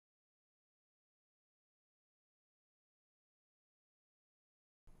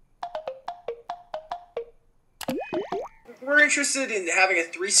we're interested in having a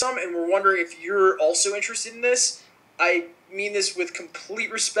threesome, and we're wondering if you're also interested in this. I mean this with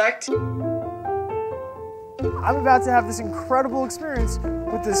complete respect. I'm about to have this incredible experience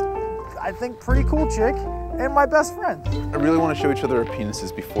with this, I think, pretty cool chick and my best friend. I really want to show each other our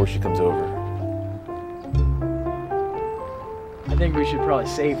penises before she comes over. I think we should probably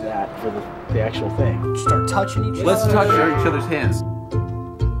save that for the actual thing. Start touching each other. Let's touch each other's hands.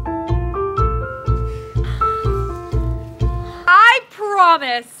 I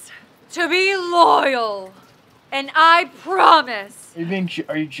promise to be loyal, and I promise.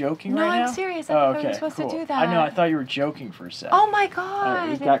 Are you joking right now? No, I'm serious. I thought we were supposed to do that. I know. I thought you were joking for a second. Oh my god.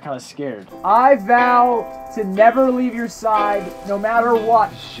 I got kind of scared. I vow to never leave your side, no matter what.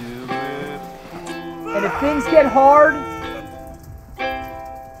 And if things get hard,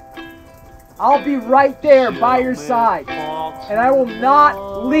 I'll be right there by your side, and I will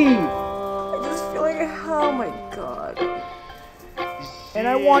not leave. I just feel like, oh my god. And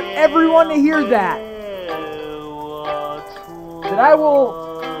I want everyone to hear that. That I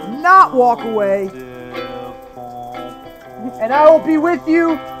will not walk away, and I will be with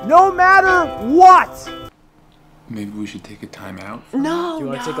you no matter what. Maybe we should take a time out. No,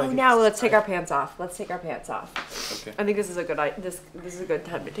 let's take our pants off. Let's take our pants off. Okay. I think this is a good this is a good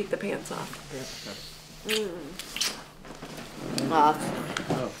time to take the pants off. Yeah. Off.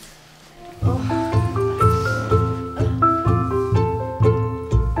 Oh.